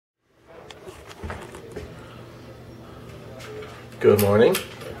Good morning.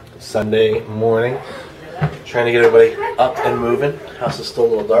 Sunday morning. Trying to get everybody up and moving. House is still a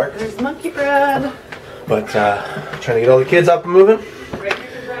little dark. There's monkey bread. But trying to get all the kids up and moving.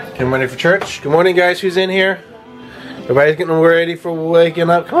 Getting ready for church. Good morning, guys. Who's in here? Everybody's getting ready for waking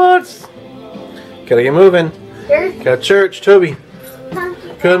up. Come on. Gotta get moving. Got church. Toby.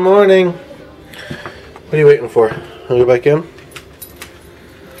 Good morning. What are you waiting for? Wanna go back in?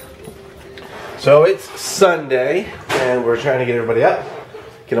 So it's Sunday, and we're trying to get everybody up,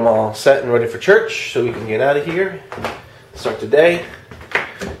 get them all set and ready for church so we can get out of here, start the day,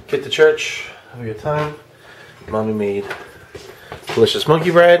 get to church, have a good time. Mommy made delicious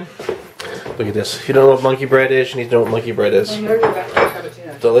monkey bread. Look at this. If you don't know what monkey bread is, you need to know what monkey bread is.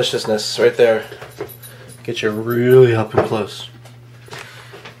 Deliciousness right there. Get you really up and close.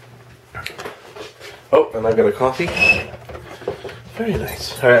 Oh, and I've got a coffee. Very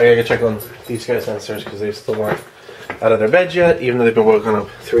nice. Alright, I gotta check on these guys downstairs because they still aren't out of their bed yet, even though they've been woken up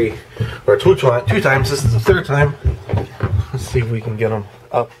two times. This is the third time. Let's see if we can get them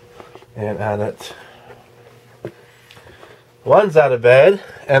up and at it. One's out of bed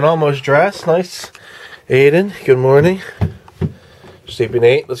and almost dressed. Nice. Aiden, good morning. Sleepy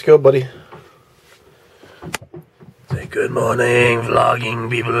Nate, let's go, buddy. Say good morning, vlogging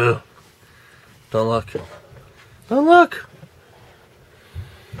people. Don't look. Don't look.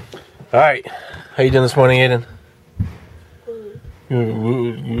 Alright, how you doing this morning, Aiden?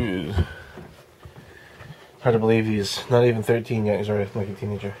 Hard to believe he's not even 13 yet, he's already like a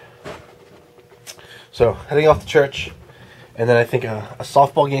teenager. So, heading off to church, and then I think a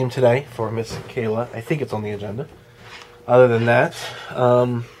softball game today for Miss Kayla. I think it's on the agenda. Other than that,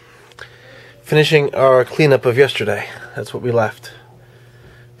 finishing our cleanup of yesterday. That's what we left,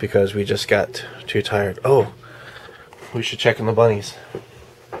 because we just got too tired. Oh, we should check on the bunnies.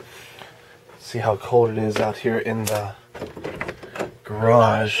 See how cold it is out here in the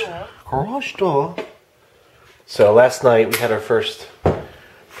garage door. So last night we had our first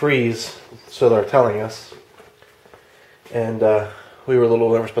freeze, so they're telling us, and we were a little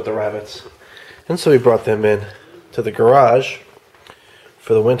nervous about the rabbits, and so we brought them in to the garage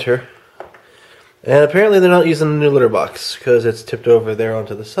for the winter. And apparently they're not using the new litter box because it's tipped over there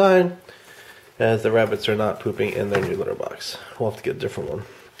onto the side, as the rabbits are not pooping in their new litter box. We'll have to get a different one.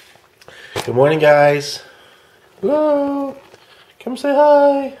 Good morning, guys. Hello. Come say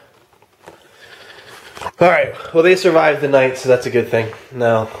hi. Alright, well, they survived the night, so that's a good thing.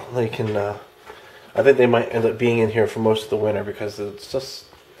 Now, they can, I think they might end up being in here for most of the winter because it's just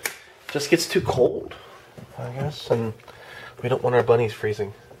gets too cold, I guess, and we don't want our bunnies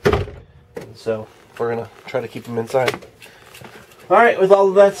freezing. So, we're going to try to keep them inside. Alright, with all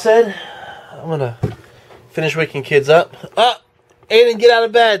of that said, I'm going to finish waking kids up. Ah! Aiden, get out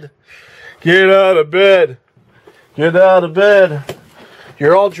of bed! Get out of bed! Get out of bed!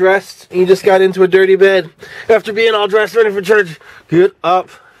 You're all dressed, and you just got into a dirty bed after being all dressed ready for church. Get up.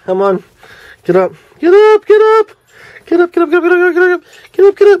 Come on. Get up. Get up, get up! Get up, get up, get up, get up, get up, get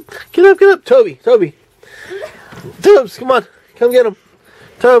up, get up, get up, get up. Toby, Toby. Tobes, come on. Come get him.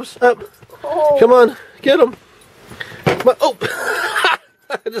 Tobes, up. Come on, get him. Come on. Oh!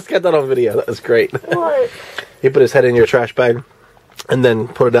 I just got that on video. That was great. What? He put his head in your trash bag and then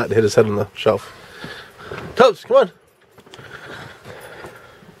put it out and hit his head on the shelf. Tobes, come on.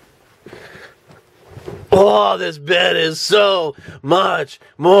 Oh, this bed is so much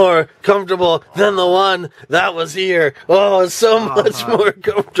more comfortable than the one that was here. Oh, it's so much more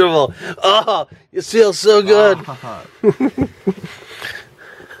comfortable. Oh, it feels so good.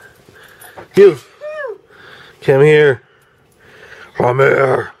 You, come here. Come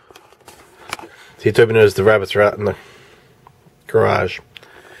here. See, Toby knows the rabbits are out in the garage.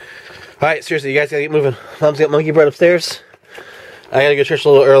 Alright, seriously, you guys gotta get moving. Mom's got monkey bread upstairs. I gotta go to church a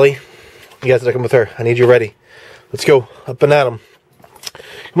little early. You guys gotta come with her. I need you ready. Let's go. Up and at 'em.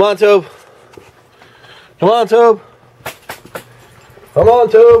 Come on, Tobe. Come on, Tobe. Come on,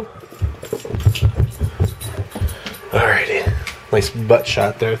 Tobe. Alrighty. Nice butt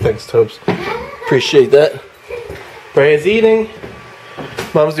shot there. Thanks, Tobes. Appreciate that. Brian's eating.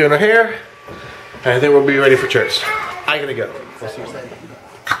 Mom's doing her hair. And I think we'll be ready for church. I gotta go. We'll see you later.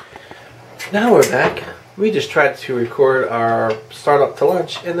 Now we're back. We just tried to record our start up to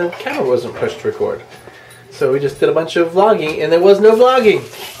lunch and the camera wasn't pushed to record. So we just did a bunch of vlogging and there was no vlogging.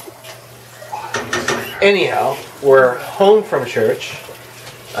 Anyhow, we're home from church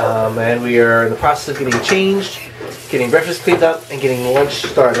and we are in the process of getting changed, getting breakfast cleaned up, and getting lunch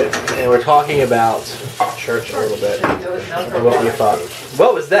started. And we're talking about church a little bit and what we thought.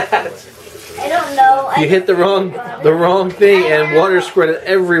 What was that? I don't know. You hit the wrong thing and water squirted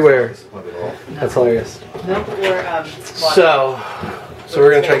everywhere. That's hilarious. Milk or So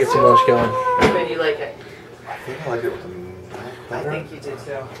we're gonna try to get some lunch going. But you like it? I think I like it with the I think you did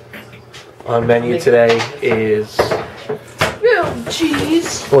too. On menu today is Grilled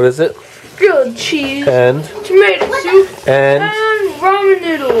cheese, what is it? grilled cheese, And tomato soup, and ramen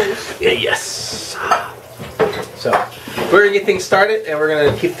noodles. yes. So we're gonna get things started, and we're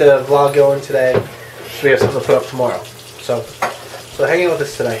gonna keep the vlog going today. So we have something to put up tomorrow. So hang out with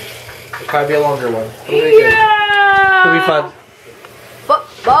us today. It'll probably be a longer one. It'll be good. It'll be fun.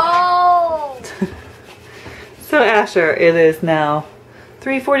 Football. So Asher, it is now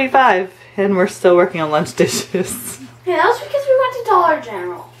 3:45 and we're still working on lunch dishes. Yeah, that was because we went to Dollar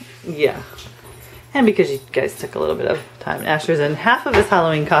General. Yeah. And because you guys took a little bit of time. Asher's in half of his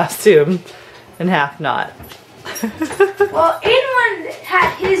Halloween costume and half not. Well, Aiden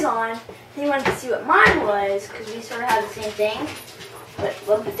had his on. He wanted to see what mine was because we sort of had the same thing, but a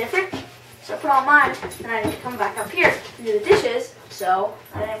little bit different. So I put on mine, and I need to come back up here to do the dishes. So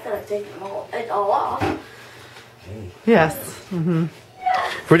I didn't feel like taking it all off. Yes. Mm-hmm.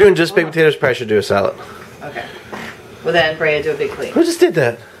 If we're doing just baked potatoes, probably should do a salad. Okay. Well then, Brea, do a big clean. Who just did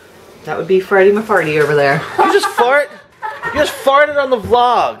that? That would be Freddy Mafarty over there. You just fart? You just farted on the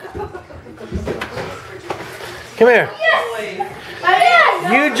vlog. Come here.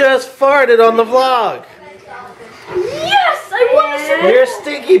 Yes! You just farted on the vlog. Yes! I was! You're a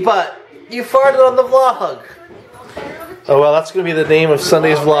stinky butt. You farted on the vlog. Oh well, that's gonna be the name of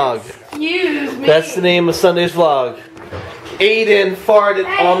Sunday's vlog. Excuse me. That's the name of Sunday's vlog. Aiden farted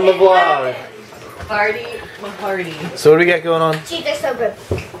on the vlog. Farty Mafarty. So what do we got going on? Cheese are so good.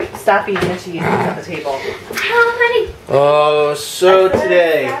 Stop eating the cheese at the table. How many? Oh, so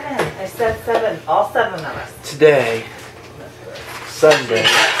today, I said 7. All 7 of us. today, Sunday,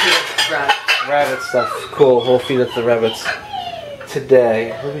 rabbit stuff. Cool, we'll feed it to the rabbits.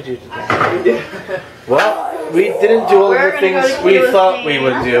 Today, what did we do today? Well, we didn't do all the things we thought we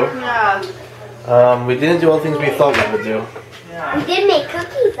would do. Yeah. We didn't do all the things we thought we would do. We did make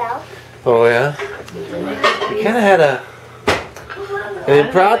cookies though. Oh yeah? We kind of had an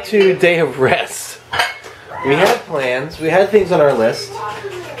impromptu day of rest. We had plans. We had things on our list.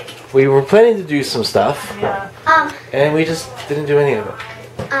 We were planning to do some stuff. Yeah. And we just didn't do any of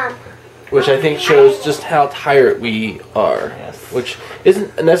it. Which I think shows just how tired we are. Yes. Which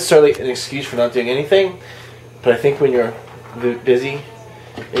isn't necessarily an excuse for not doing anything. But I think when you're busy,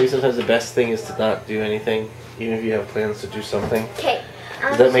 maybe sometimes the best thing is to not do anything. Even if you have plans to do something. Okay.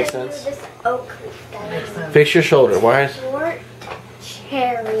 Does that make sense? This oak leaf, guys. Fix your shoulder. Why is... Short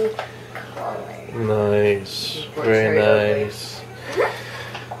cherry color. Nice. Very nice.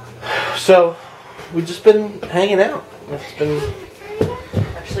 So, we've just been hanging out. It's been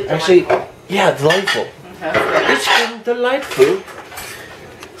actually, yeah, delightful. It's been delightful.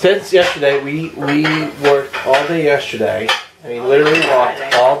 Since yesterday, we worked all day yesterday. I mean, literally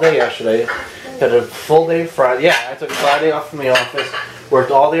walked all day yesterday. Had a full day Friday. Yeah, I took Friday off from the office.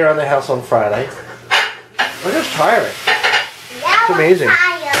 Worked all day around the house on Friday. We're just tiring. It's amazing.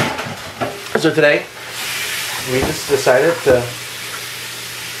 So today, we just decided to...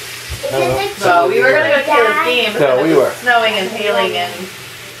 So we were going to go to Taylor's game, but No, then we it were. was snowing and hailing and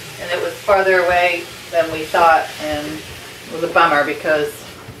it was farther away than we thought, and it was a bummer because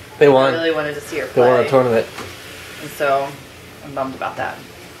They I won. really wanted to see her They play. won a tournament. And so I'm bummed about that.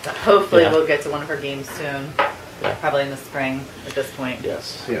 But hopefully Yeah. we'll get to one of her games soon. Yeah. Probably in the spring at this point.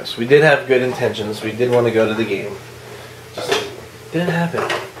 Yes, yes. We did have good intentions. We did want to go to the game. Just didn't happen.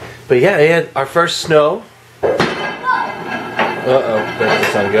 But yeah, we had our first snow. Uh-oh, that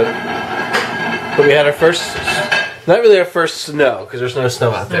doesn't sound good. But we had our first, not really our first snow, because there's no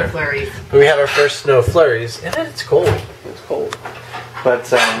snow out there. Flurries. But we had our first snow flurries, and then it's cold. It's cold.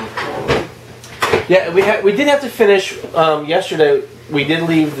 But yeah, we did have to finish yesterday. We did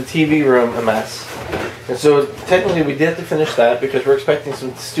leave the TV room a mess, and so technically we did have to finish that because we're expecting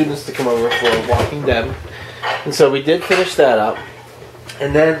some students to come over for Walking Dead, and so we did finish that up,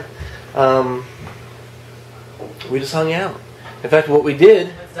 and then we just hung out. In fact, what we did.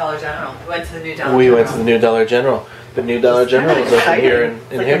 We went to Dollar General. We went to the new Dollar General. We went to the new Dollar General. The new Dollar General is open here in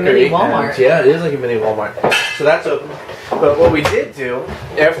like Hickory. a mini Walmart. And, yeah, it is like a mini Walmart. So that's open. But what we did do,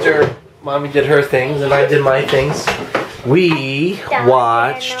 after Mommy did her things and I did my things, we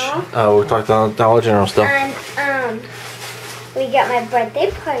watched... Oh, we're talking about Dollar General still. And we got my birthday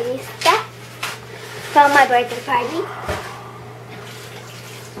party stuff from my birthday party.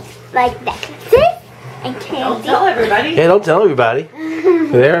 Like necklaces and candy. Don't tell everybody. Yeah, don't tell everybody.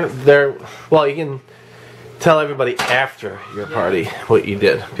 They're well, you can tell everybody after your party what you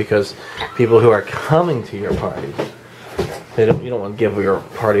did, because people who are coming to your party, you don't want to give your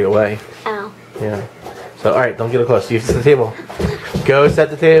party away. Oh. Yeah. So all right, don't get it close. You set the table. Go set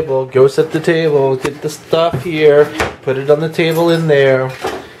the table. Go set the table. Get the stuff here. Put it on the table in there.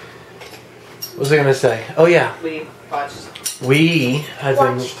 What was I gonna say? Oh yeah. We have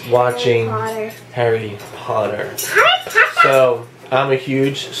been watching Harry Potter. So I'm a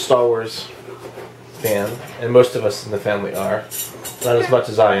huge Star Wars fan, and most of us in the family are. Not as much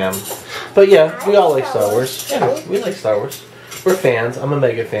as I am, but yeah, we all like Star Wars. Yeah, we like Star Wars. We're fans. I'm a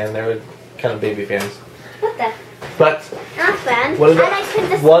mega fan. They're kind of baby fans. What the? But Not fun.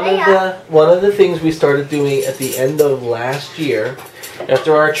 one of the things we started doing at the end of last year,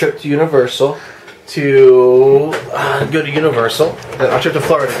 after our trip to Universal, to go to Universal, our trip to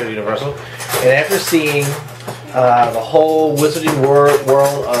Florida to go to Universal, and after seeing the whole Wizarding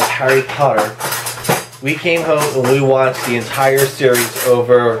world of Harry Potter, we came home and we watched the entire series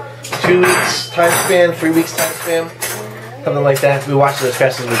over 2 weeks time span, 3 weeks time span, something like that. We watched it as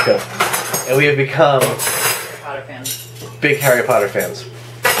fast as we could, and we have become big Harry Potter fans.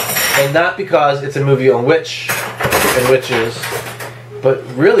 And not because it's a movie on witch and witches, but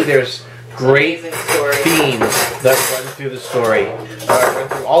really there's great themes that run through the story, run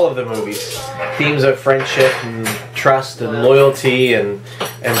through all of the movies. Themes of friendship and trust and loyalty and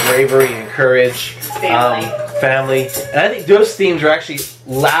bravery and courage, family. And I think those themes are actually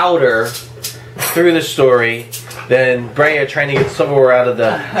louder through the story than Brea trying to get silverware out of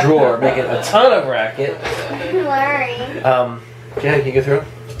the drawer, making a ton of racket. Yeah, can you go through?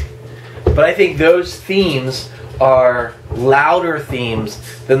 But I think those themes are louder themes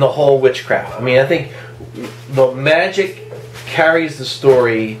than the whole witchcraft. I mean, I think the magic carries the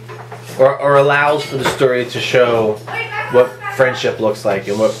story, or allows for the story to show what friendship looks like,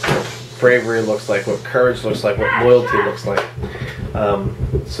 and what bravery looks like, what courage looks like, what loyalty looks like.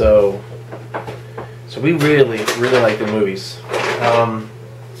 So we really like the movies.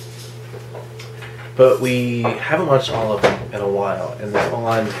 But we haven't watched all of them in a while, and they're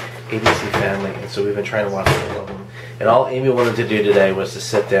on ABC Family, and so we've been trying to watch all of them. And all Amy wanted to do today was to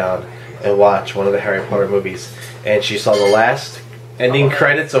sit down and watch one of the Harry Potter movies. And she saw the last ending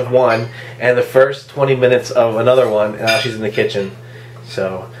credits of one and the first 20 minutes of another one, and now she's in the kitchen.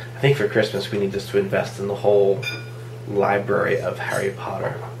 So I think for Christmas we need just to invest in the whole library of Harry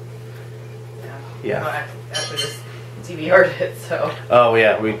Potter. Yeah. Well, after this DVR'd it, so. Oh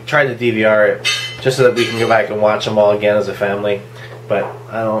yeah, we tried to DVR it just so that we can go back and watch them all again as a family. But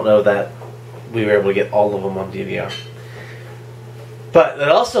I don't know that we were able to get all of them on DVR. But that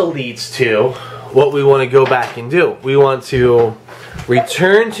also leads to what we want to go back and do. We want to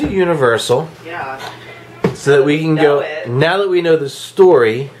return to Universal. Yeah. So that we can go, now that we know the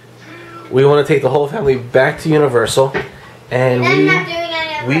story, we want to take the whole family back to Universal. And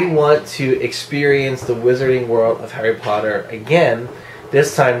we want to experience the Wizarding world of Harry Potter again.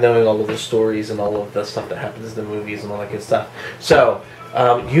 This time knowing all of the stories and all of the stuff that happens in the movies and all that good stuff. So,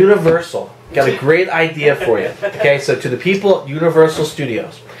 Universal, got a great idea for you. Okay, so to the people at Universal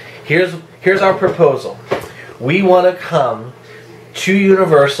Studios, here's our proposal. We want to come to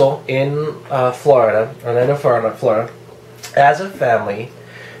Universal in Florida, Orlando, Florida, as a family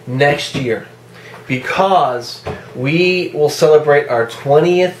next year, because we will celebrate our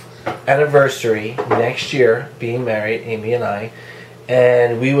 20th anniversary next year, being married, Amy and I,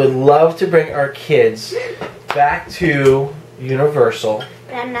 and we would love to bring our kids back to Universal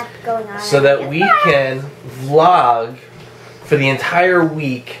so that we can vlog for the entire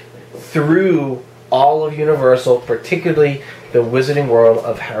week through all of Universal, particularly the Wizarding world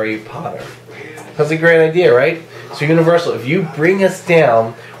of Harry Potter. That's a great idea, right? So Universal, if you bring us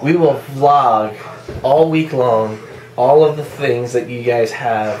down, we will vlog all week long all of the things that you guys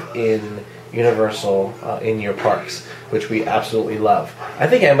have in Universal in your parks, which we absolutely love. I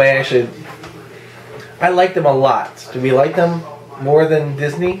think I might actually... I like them a lot. Do we like them more than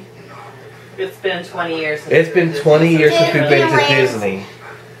Disney? It's been 20 years since It's been 20 years since we've been to Disney.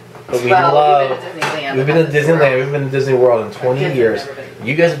 But we love... We've been to Disneyland. We've been to Disney World in 20 years.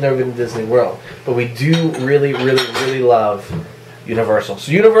 You guys have never been to Disney World. But we do really love Universal.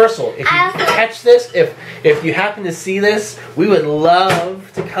 So Universal, if you catch this, if you happen to see this, we would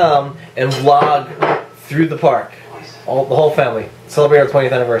love to come and vlog through the park. The whole family. Celebrate our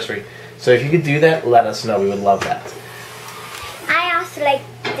 20th anniversary. So if you could do that, let us know. We would love that. I also like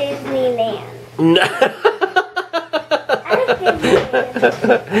Disneyland.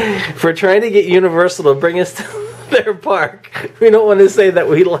 If we're trying to get Universal to bring us to their park, we don't want to say that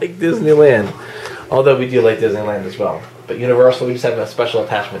we like Disneyland. Although we do like Disneyland as well. But Universal, we just have a special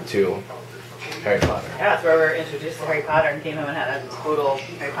attachment to Harry Potter. Yeah, that's where we were introduced to Harry Potter and came home and had a total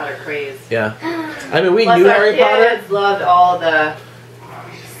Harry Potter craze. Yeah. I mean, we Plus knew our Harry Potter. kids loved all the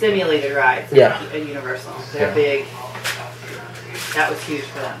simulated rides at Universal. They're big. That was huge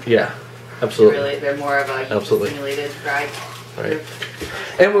for them. Yeah, absolutely. They're more of a simulated ride. Right.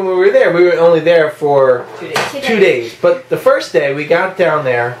 And when we were there, we were only there for 2 days. 2 days. But the first day, we got down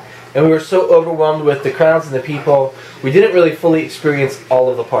there, and we were so overwhelmed with the crowds and the people, we didn't really fully experience all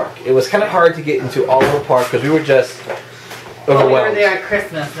of the park. It was kind of hard to get into all of the park because we were just overwhelmed. Well, we were there at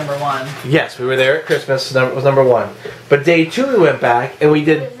Christmas, number one. Yes, we were there at Christmas. That was number one. But day 2, we went back, and we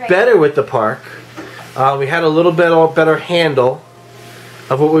did better with the park. We had a little bit better handle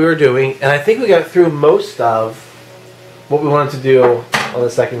of what we were doing, and I think we got through most of what we wanted to do on the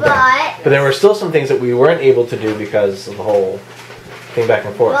second day. But there were still some things that we weren't able to do because of the whole thing back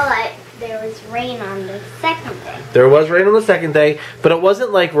and forth. But there was rain on the second day. There was rain on the second day, but it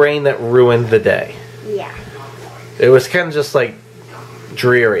wasn't like rain that ruined the day. Yeah. It was kind of just like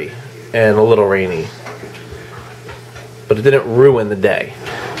dreary and a little rainy. But it didn't ruin the day.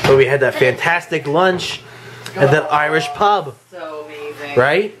 But we had that fantastic lunch at that Irish pub. So amazing.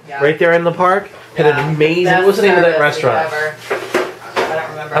 Right? Yeah. Right there in the park. Had an amazing. What was the name of that restaurant?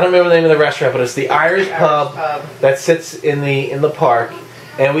 I don't remember the name of the restaurant, but it's the Irish pub that sits in the park.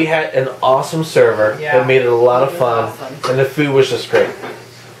 And we had an awesome server that made it a lot of fun, and the food was just great.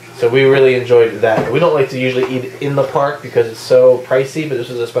 So we really enjoyed that. We don't like to usually eat in the park because it's so pricey, but this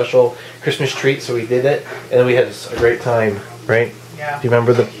was a special Christmas treat, so we did it, and we had a great time. Right? Yeah. Do you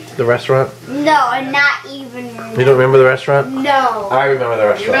remember the restaurant? No, not even. You don't remember the restaurant? No. I remember the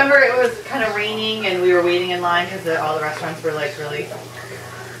restaurant. You remember it was kind of raining and we were waiting in line because all the restaurants were like really.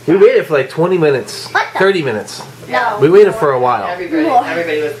 We waited for like 20 minutes, 30 minutes. No. We waited for a while.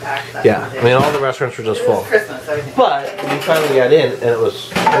 Everybody was packed. Yeah, I mean all the restaurants were just It was full. Christmas, everything. But we finally got in, and it was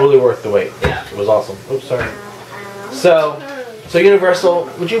totally worth the wait. Yeah. It was awesome. Oops, sorry. So Universal,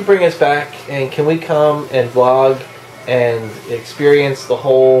 would you bring us back, and can we come and vlog and experience the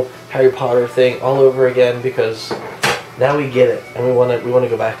whole Harry Potter thing all over again? Because now we get it, and we want to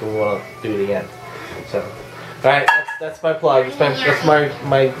go back and we want to do it again. So, all right, that's my plug. That's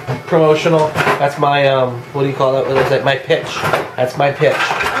my promotional. That's my what do you call that? What is that? My pitch. That's my pitch.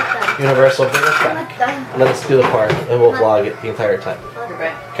 Universal, bring us back. Let us do the park, and we'll vlog it the entire time.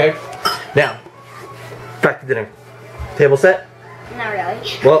 Okay. Now, back to dinner. Table set. Not really.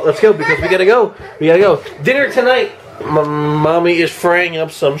 Well, let's go because we gotta go. We gotta go. Dinner tonight. Mommy is frying up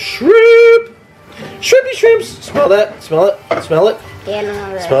some shrimp. Shrimpy shrimps. Smell that. Smell it. Smell it. Yeah, no,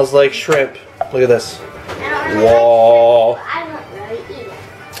 really. Smells like shrimp. Look at this. I don't Whoa. I don't really eat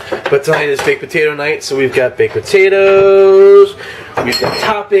it. But tonight is baked potato night, so we've got baked potatoes. We've got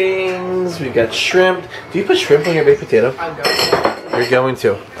toppings. We've got shrimp. Do you put shrimp on your baked potato? I'm going to. You're going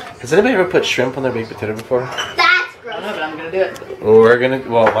to. Has anybody ever put shrimp on their baked potato before? That's I gross. don't know, but I'm going to do it. We're gonna.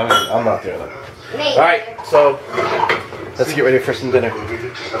 Well, I mean, I'm not doing it. Me. All right, so let's get ready for some dinner.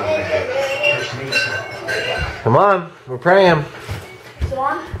 Come on, we're praying.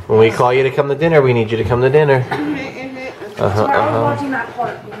 When we call you to come to dinner, we need you to come to dinner. Watching that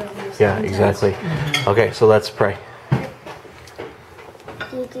part. Yeah, exactly. Okay, so let's pray.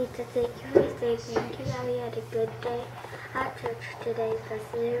 Thank you that we had a good day at church today.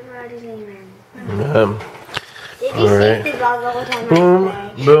 Especially everybody's amen. Did you Alright. see the whole time? Boom,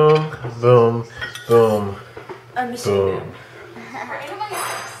 boom, boom, boom, I'm missing boom.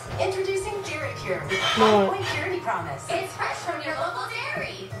 Introducing Dairy Cure with 5-point purity promise. It's fresh from your local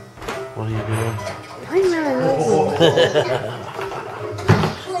dairy. What are you doing?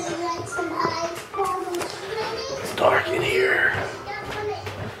 It's dark in here.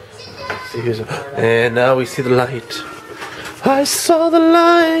 See who's and now we see the light. I saw the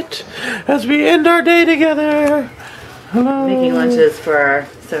light as we end our day together. Hello. Making lunches for our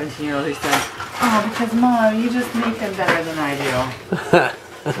 17-year-old who said, "Oh, because Mom, you just make them better than I do."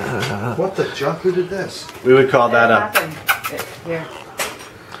 What the junk? Who did this? We would call that What a happened?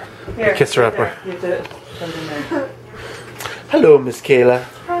 Here. kiss her upper. You have to put it in there. Hello, Miss Kayla.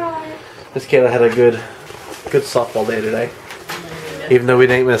 Hi. Miss Kayla had a good softball day today. Even though we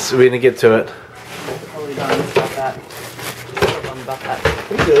didn't get to it. Totally done about that. Totally done about that.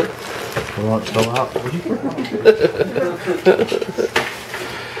 Pretty good. I want to go out. What are you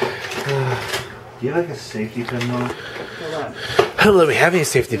Do you have like a safety pin though? Hold on. I don't know that we have any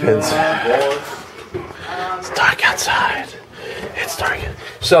safety pins. It's dark outside. It's dark.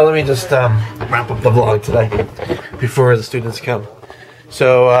 So let me just wrap up the vlog today before the students come.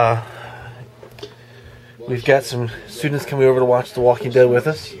 So we've got some students coming over to watch The Walking Dead with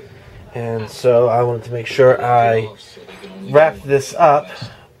us, and so I wanted to make sure I wrap this up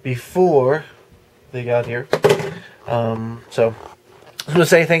before they got here. So I was going to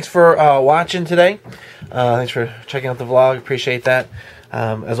say thanks for watching today. Thanks for checking out the vlog. Appreciate that.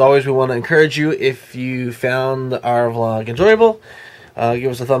 As always, we want to encourage you, if you found our vlog enjoyable,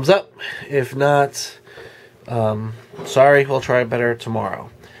 give us a thumbs up. If not, sorry, we'll try better tomorrow.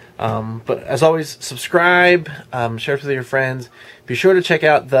 But as always, subscribe, share it with your friends. Be sure to check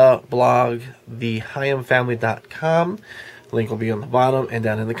out the blog, thehigham.com. Link will be on the bottom and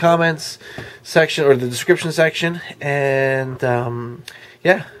down in the comments section or the description section. And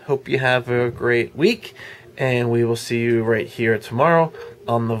yeah, hope you have a great week. And we will see you right here tomorrow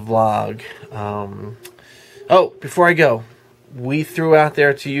on the vlog. Oh, before I go, we threw out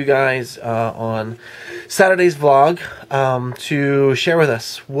there to you guys on Saturday's vlog to share with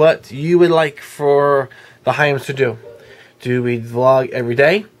us what you would like for the Highams to do. Do we vlog every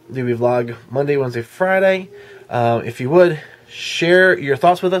day? Do we vlog Monday, Wednesday, Friday? If you would, share your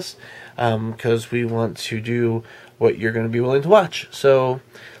thoughts with us because we want to do what you're going to be willing to watch. So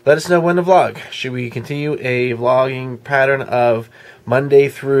let us know when to vlog. Should we continue a vlogging pattern of Monday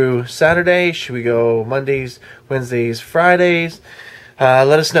through Saturday? Should we go Mondays, Wednesdays, Fridays?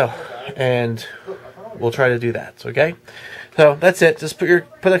 Let us know, and we'll try to do that. Okay? So that's it. Just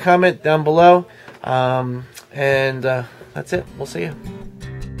put a comment down below, and that's it. We'll see you.